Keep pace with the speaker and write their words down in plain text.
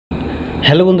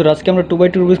Hello বন্ধুরা, আজকে আমরা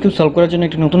 2x2 রুবিক্স কিউব সলভ করার জন্য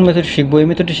একটি নতুন মেথড শিখবো। এই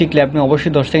মেথডটি শিখলে আপনি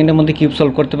অবশ্যই 10 সেকেন্ডের মধ্যে কিউব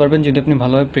সলভ করতে পারবেন যদি আপনি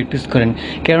ভালোভাবে প্র্যাকটিস করেন।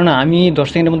 কেননা আমি 10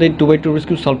 সেকেন্ডের মধ্যে 2x2 রুবিক্স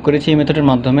কিউব সলভ করেছি এই মেথডের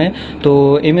মাধ্যমে। তো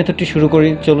এই মেথডটি শুরু করি,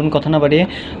 চলুন কথা না বাড়িয়ে।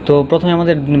 তো প্রথমে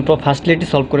আমাদের ফার্স্ট লেয়ারটি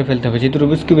সলভ করে ফেলতে হবে। যেহেতু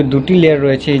রুবিক্স কিউবের দুটি লেয়ার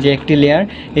রয়েছে, এই যে একটি লেয়ার,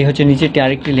 এই হচ্ছে নিচেরটি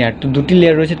আরেকটি লেয়ার। তো দুটি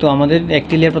লেয়ার রয়েছে, তো আমাদের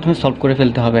একটি লেয়ার প্রথমে সলভ করে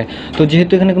ফেলতে হবে। তো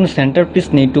যেহেতু এখানে কোনো সেন্টার পিস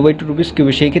নেই 2x2 রুবিক্স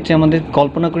কিউবে, সেই ক্ষেত্রে আমাদের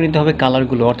কল্পনা করে নিতে হবে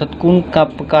কালারগুলো, অর্থাৎ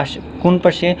কোন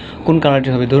পাশে কোন কালারটি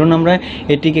হবে। ধরুন আমরা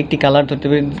এটিকে একটি কালার ধরতে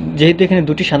পারি, যেহেতু এখানে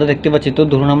দুটি সাদা দেখতে পাচ্ছি, তো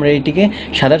ধরুন আমরা এটিকে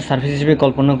সাদার সারফেস হিসেবে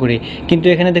কল্পনা করি। কিন্তু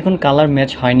এখানে দেখুন কালার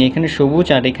ম্যাচ হয়নি, এখানে সবুজ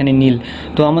আর এখানে নীল।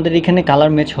 তো আমাদের এখানে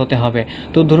কালার ম্যাচ হতে হবে।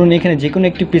 তো ধরুন এখানে যে কোনো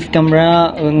একটি পিসকে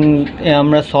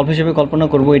আমরা সলভ হিসেবে কল্পনা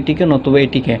করব, এটিকে নতুবা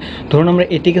এটিকে। ধরুন আমরা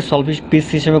এটিকে সলভ পিস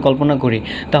হিসেবে কল্পনা করি,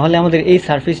 তাহলে আমাদের এই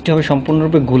সারফেসটি হবে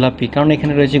সম্পূর্ণরূপে গোলাপি, কারণ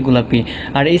এখানে রয়েছে গোলাপি।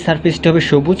 আর এই সারফেসটি হবে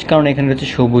সবুজ, কারণ এখানে রয়েছে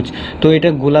সবুজ। তো এটা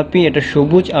গোলাপি, এটা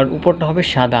সবুজ, আর উপরটা হবে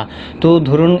সাদা। তো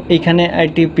ধরুন এইখানে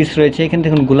একটি পিস রয়েছে, এখানে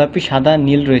দেখুন গোলাপি, সাদা,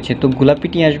 নীল রয়েছে। তো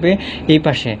গোলাপিটি আসবে এই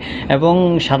পাশে এবং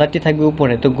সাদাটি থাকবে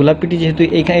উপরে। তো গোলাপিটি যেহেতু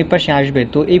এই পাশে আসবে,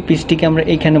 তো এই পিসটিকে আমরা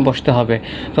এইখানে বসতে হবে।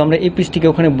 তো আমরা এই পিসটিকে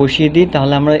ওখানে বসিয়ে দিই,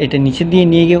 তাহলে আমরা এটা নিচে দিয়ে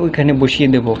নিয়ে গিয়ে ওইখানে বসিয়ে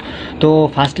দেব। তো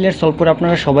ফার্স্ট লেয়ার সলভ করে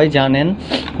আপনারা সবাই জানেন,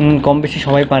 কম বেশি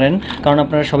সবাই পারেন, কারণ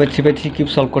আপনারা সবাই 3x3 কিউব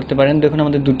সলভ করতে পারেন। দেখুন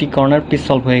আমাদের দুটি কর্নার পিস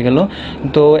সলভ হয়ে গেল।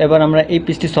 তো এবার আমরা এই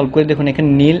পিসটি সলভ করে দেখুন এখানে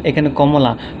নীল, এখানে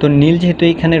কমলা। তো নীল যেহেতু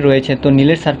এইখানে রয়েছে, তো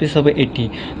নীলের সারফেস হবে এটি।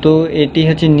 তো এটি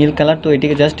হচ্ছে নীল কালার। তো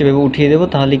এটিকে জাস্ট এভাবে উঠিয়ে দেবো,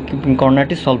 তাহলে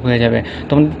কর্নারটি সলভ হয়ে যাবে। তো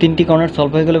আমাদের তিনটি কর্নার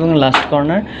সলভ হয়ে গেল এবং লাস্ট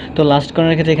কর্নার। তো লাস্ট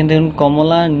কর্নারের ক্ষেত্রে এখানে দেখুন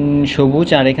কমলা, সবুজ,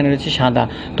 আর এখানে রয়েছে সাদা।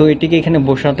 তো এটিকে এখানে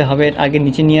বসাতে হবে। আগে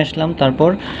নিচে নিয়ে আসলাম, তারপর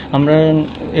আমরা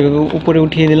এভাবে উপরে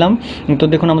উঠিয়ে দিলাম। তো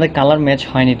দেখুন আমাদের কালার ম্যাচ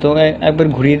হয়নি, তো একবার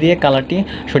ঘুরিয়ে দিয়ে কালারটি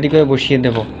সঠিকভাবে বসিয়ে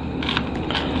দেব।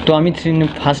 তো আমি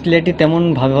ফার্স্ট লেয়ারটি তেমন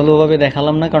ভালোভাবে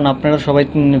দেখালাম না, কারণ আপনারা সবাই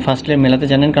ফার্স্ট লেয়ার মেলাতে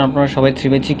জানেন, কারণ আপনারা সবাই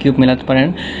 3x3 কিউব মেলাতে পারেন।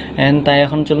 তাই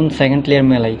এখন চলুন সেকেন্ড লেয়ার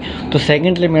মেলাই। তো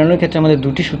সেকেন্ড লেয়ার মেলানোর ক্ষেত্রে আমাদের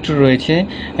দুটি সূত্র রয়েছে,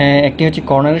 একটি হচ্ছে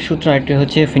কর্নারের সূত্র, আরেকটি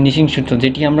হচ্ছে ফিনিশিং সূত্র,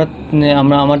 যেটি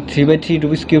আমরা আমার 3x3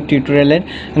 রুবিক্স কিউব টিউটোরিয়ালের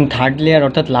থার্ড লেয়ার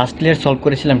অর্থাৎ লাস্ট লেয়ার সলভ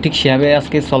করেছিলাম, ঠিক সেভাবে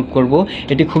আজকে সলভ করব।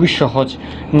 এটি খুবই সহজ।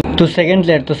 তো সেকেন্ড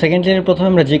লেয়ারের প্রথমে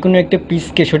আমরা যে কোনো একটা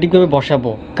পিসকে সঠিকভাবে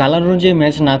বসাবো। কালার অনুযায়ী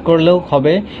ম্যাচ না করলেও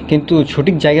হবে, কিন্তু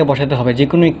সঠিক জায়গায় বসাতে হবে যে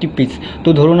কোনো একটি পিস। তো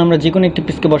ধরুন আমরা যে কোনো একটি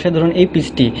পিসকে বসাই, ধরুন এই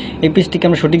পিসটিকে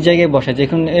আমরা সঠিক জায়গায় বসাই।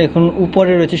 এখন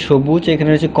উপরে রয়েছে সবুজ, এখানে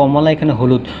রয়েছে কমলা, এখানে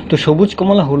হলুদ। তো সবুজ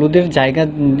কমলা হলুদের জায়গা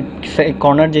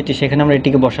কর্নার যেটি, সেখানে আমরা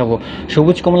এটিকে বসাবো।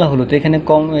 সবুজ কমলা হলুদ, এখানে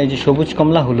এই যে সবুজ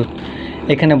কমলা হলুদ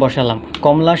এখানে বসালাম,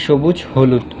 কমলা সবুজ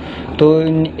হলুদ। তো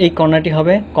এই কর্নারটি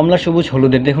হবে কমলা সবুজ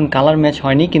হলুদের। দেখুন কালার ম্যাচ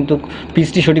হয়নি, কিন্তু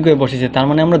পিসটি সঠিকভাবে বসেছে, তার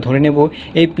মানে আমরা ধরে নেব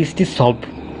এই পিসটি সলভ।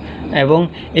 এবং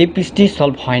এই পিসটি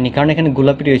সলভ হয়নি, কারণ এখানে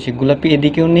গোলাপি রয়েছে, গোলাপি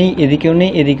এদিকেও নেই, এদিকেও নেই,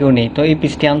 এদিকেও নেই। তো এই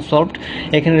পিসটি আনসলভড।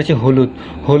 এখানে রয়েছে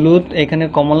হলুদ, এখানে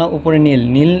কমলা, উপরে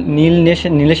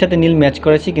নীলের সাথে নীল ম্যাচ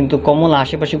করেছি, কিন্তু কমলা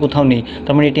আশেপাশে কোথাও নেই,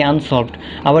 তার মানে এটি আনসলভড।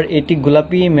 আবার এটি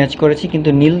গোলাপি ম্যাচ করেছি, কিন্তু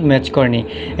নীল ম্যাচ করেনি,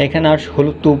 এখানে আর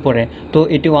হলুদ তো উপরে, তো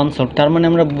এটিও আনসলভড। তার মানে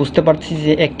আমরা বুঝতে পারছি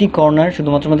যে একটি কর্নার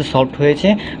শুধুমাত্র আমাদের সলভড হয়েছে,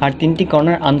 আর তিনটি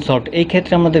কর্নার আনসলভড। এই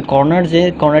ক্ষেত্রে আমাদের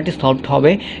কর্নারটি সলভড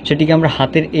হবে, সেটিকে আমরা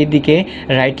হাতের এইদিকে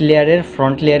রাইট লেয়ারের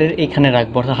ফ্রন্ট লেয়ারের এইখানে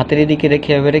রাখবো, অর্থাৎ হাতের এদিকে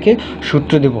রেখে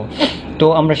সূত্র দেব। তো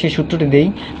আমরা সেই সূত্রটি দিই,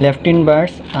 left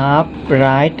inverse up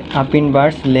right, up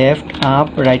inverse left, up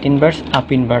right inverse, up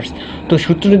inverse. তো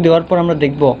সূত্রটি দেওয়ার পর আমরা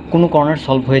দেখব কোনো কর্নার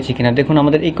সলভ হয়েছে কিনা। দেখুন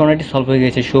আমাদের এই কর্নারটি সলভ হয়ে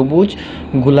গেছে, সবুজ,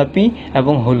 গোলাপি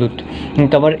এবং হলুদ।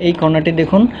 তো আবার এই কর্নারটি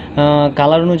দেখুন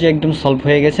কালার অনুযায়ী একদম সলভ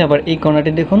হয়ে গেছে। আবার এই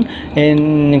কর্নারটি দেখুন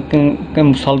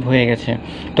সলভ হয়ে গেছে।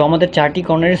 তো আমাদের চারটি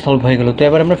কর্নারই সলভ হয়ে গেল। তো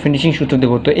এবার আমরা ফিনিশিং সূত্র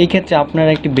দেবো। তো এই ক্ষেত্রে আপনারা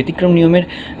একটি ব্যতিক্রম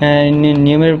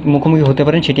নিয়মের মুখোমুখি হতে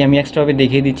পারেন, সেটি আমি এক্সট্রাভাবে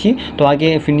দেখিয়ে দিচ্ছি। তো আগে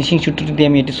ফিনিশিং সূত্রটি দিয়ে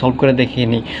আমি এটি সলভ করে দেখিয়ে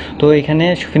নিই। তো এখানে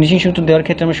ফিনিশিং সূত্র দেওয়ার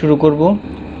ক্ষেত্রে আমরা শুরু করব,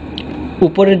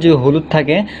 উপরে যে হলুদ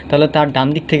থাকে তাহলে তার ডান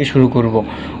দিক থেকে শুরু করব।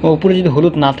 উপরে যদি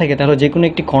হলুদ না থাকে তাহলে যে কোনো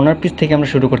একটি কর্নার পিস থেকে আমরা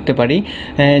শুরু করতে পারি।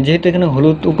 যেহেতু এখানে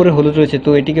উপরে হলুদ রয়েছে, তো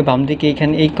এটিকে বাম দিকে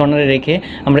এই কর্নারে রেখে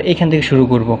আমরা এইখান থেকে শুরু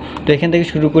করব। তো এখান থেকে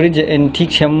শুরু করি, যে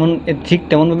ঠিক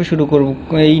তেমনভাবে শুরু করব,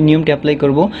 এই নিয়মটি অ্যাপ্লাই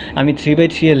করব। আমি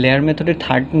 3x3 এর লেয়ার মেথডের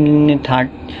থার্ড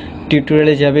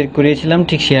টিউটোরিয়ালে যেভাবে করিয়েছিলাম,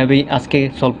 ঠিক সেভাবেই আজকে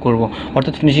সলভ করব,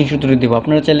 অর্থাৎ ফিনিশিং সূত্রটি দেবো।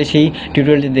 আপনারা চাইলে সেই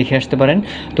টিউটোরিয়ালটি দেখে আসতে পারেন।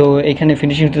 তো এখানে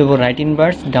ফিনিশিং সূত্র দেবো right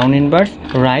inverse, down inverse,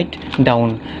 write down.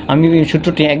 আমি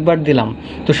সূত্রটি একবার দিলাম।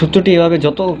 তো সূত্রটি এভাবে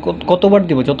কতবার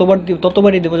দিব,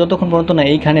 ততবারই দেবো যতক্ষণ পর্যন্ত না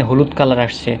এইখানে হলুদ কালার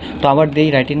আসছে। তো আবার দিই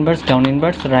right inverse, down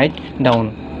inverse, write down.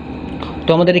 তো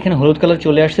আমাদের এখানে হলুদ কালার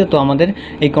চলে আসছে, তো আমাদের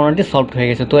এই কর্নারটি সলভ হয়ে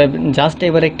গেছে। তো জাস্ট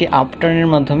এবার একটি আপ টার্নের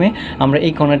মাধ্যমে আমরা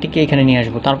এই কর্নারটিকে এখানে নিয়ে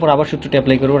আসবো। তারপর আবার সূত্রটি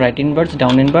অ্যাপ্লাই করবো, right inverse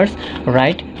down inverse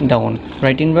write down,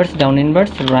 right inverse down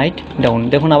inverse write down.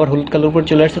 দেখুন আবার হলুদ কালার উপর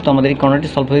চলে আসছে, তো আমাদের এই কর্নারটি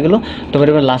সলভ হয়ে গেল। তো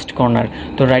এবার লাস্ট কর্নার,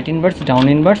 তো right inverse down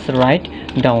inverse write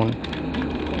down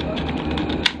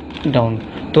down.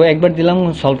 তো একবার দিলাম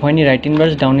সলভ হয়নি, right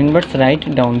inverse down inverse write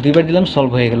down, দুইবার দিলাম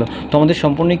সলভ হয়ে গেল। তো আমাদের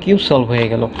সম্পূর্ণ কিউব সলভ হয়ে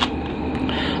গেল।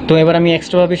 তো এবার আমি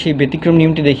এক্সট্রাভাবে সেই ব্যতিক্রম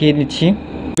নিয়মটি দেখিয়ে দিচ্ছি।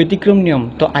 ব্যতিক্রম নিয়ম,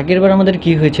 তো আগেরবার আমাদের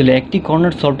কি হয়েছিল, একটি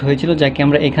কর্নার সলভ হয়েছিল যাকে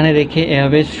আমরা এখানে রেখে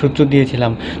এভাবে সূত্র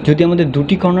দিয়েছিলাম। যদি আমাদের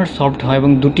দুটি কর্নার সলভ হয়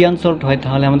এবং দুটি আনসলভড হয়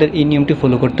তাহলে আমাদের এই নিয়মটি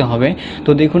ফলো করতে হবে। তো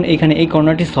দেখুন এখানে এই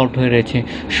কর্নারটি সলভ হয়ে রয়েছে,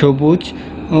 সবুজ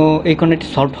এই কর্নারটি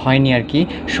সলভ হয়নি আর কি,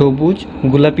 সবুজ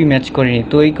গোলাপি ম্যাচ করেনি,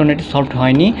 তো এই কর্নারটি সলভ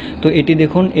হয়নি। তো এটি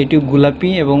দেখুন এটি গোলাপি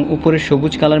এবং উপরে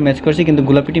সবুজ কালার ম্যাচ করেছে কিন্তু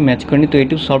গোলাপিটি ম্যাচ করেনি, তো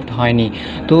এটিও সলভ হয়নি।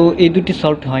 তো এই দুটি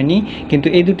সলভ হয়নি কিন্তু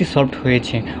এই দুটি সলভ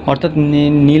হয়েছে, অর্থাৎ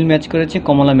নীল ম্যাচ করেছে,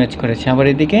 কমলা ম্যাচ করেছে, আবার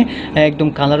এদিকে একদম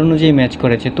কালার অনুযায়ী ম্যাচ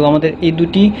করেছে। তো আমাদের এই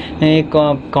দুটি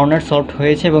কর্নার সলভ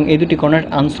হয়েছে এবং এই দুটি কর্নার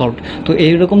আনসলভড। তো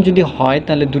এইরকম যদি হয়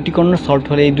তাহলে দুটি কর্নার সলভ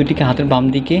হলে এই দুটিকে হাতের বাম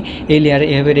দিকে এই লেয়ারে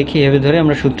এভাবে রেখে এভাবে ধরে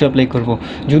আমরা সূত্র অ্যাপ্লাই করব।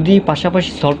 যদি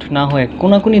পাশাপাশি সলভ না হয়,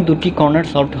 কোনাকুনি দুটি কর্নার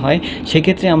সলভ হয়,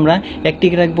 সেক্ষেত্রে আমরা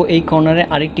একটিকে রাখবো এই কর্নারে,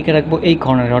 আরেকটিকে রাখবো এই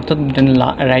কর্নারে, অর্থাৎ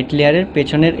রাইট লেয়ারের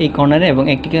পেছনের এই কর্নারে এবং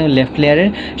একটিকে লেফট লেয়ারের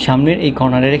সামনের এই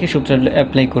কর্নারে রেখে সূত্র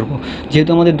অ্যাপ্লাই করব।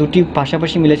 যেহেতু আমাদের দুটি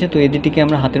পাশাপাশি মিলেছে, তো এই দুটিকে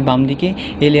আমরা হাতের বাম দিকে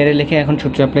এই লেয়ারে লিখে এখন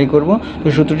সূত্র অ্যাপ্লাই করব। তো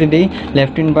সূত্রটি দিই,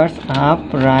 left inverse up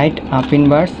right up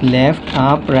inverse left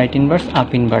up right inverse up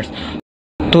inverse.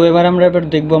 তো এবার আমরা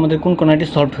দেখবো আমাদের কোন কর্নারটি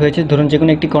সলভ হয়েছে। ধরুন যে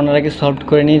কোনো একটি কর্নার আগে সলভ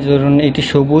করে নিই, ধরুন এটি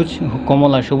সবুজ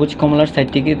কমলার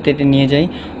সাইডটিকে তেটে নিয়ে যাই।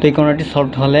 তো এই কর্নারটি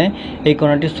সলভ হলে এই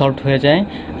কর্নারটি সলভ হয়ে যায়,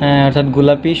 অর্থাৎ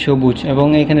গোলাপি সবুজ এবং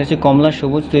এখানে হচ্ছে কমলা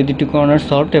সবুজ, তো এই দুটি কর্নার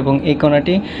সলভ এবং এই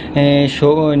কর্নারটি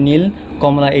নীল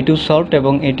কমলা এটিও সলভ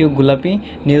এবং এটিও গোলাপি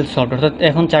নীল সলভ, অর্থাৎ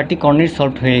এখন চারটি কর্নার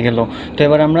সলভ হয়ে গেল। তো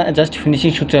এবার আমরা জাস্ট ফিনিশিং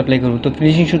সূত্র অ্যাপ্লাই করব। তো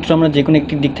ফিনিশিং সূত্র আমরা যে কোনো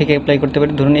একটি দিক থেকে অ্যাপ্লাই করতে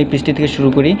পারি। ধরুন এই পৃষ্ঠটি থেকে শুরু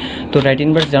করি, তো right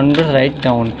inverse down inverse write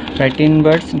down, right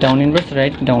inverse down inverse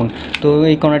write down. তো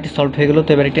এই কর্নারটি সলভ হয়ে গেল। তো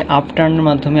এবার একটি আপ টার্নের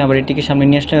মাধ্যমে আবার এটিকে সামনে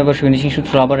নিয়ে আসলাম। এবার ফিনিশিং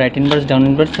সূত্র আবার right inverse down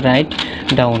inverse write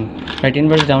down, right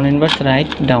inverse down inverse write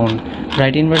down,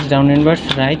 right inverse down inverse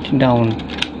write down,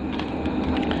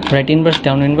 right inverse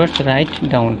down inverse write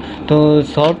down. তো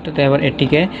সলভ, তো এবার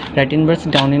এটিকে right inverse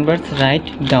down inverse write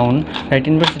down, right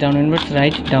inverse down inverse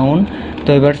write down. তো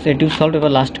এবার এটিও solve.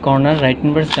 এবার last corner right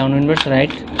inverse down inverse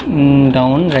write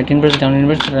down, right inverse down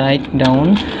inverse write down,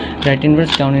 right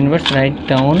inverse down inverse write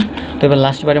down. তো এবার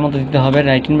last বারের মতো দিতে হবে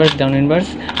right inverse down inverse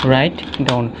write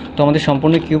down. তো আমাদের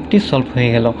সম্পূর্ণ কিউবটি সলভ হয়ে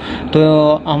গেল। তো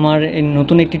আমার এই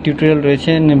নতুন একটি টিউটোরিয়াল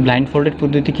রয়েছে, ব্লাইন্ড ফোল্ডেড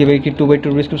পদ্ধতি কীভাবে একটি 2x2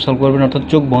 রুবিক্স কিউব সলভ করবেন, অর্থাৎ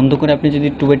চোখ বন্ধ করে আপনি যদি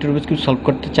 2x2 রুবিক্স কিউব সলভ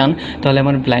করতে চান তাহলে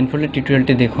আমার ব্লাইন্ড ফোল্ডেড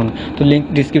টিউটোরিয়ালটি দেখুন। তো লিঙ্ক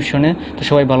ডিসক্রিপশনে। তো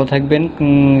সবাই ভালো থাকবেন,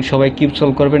 সবাই কিউব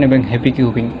সলভ করবেন এবং হ্যাপি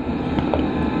কিউবিং।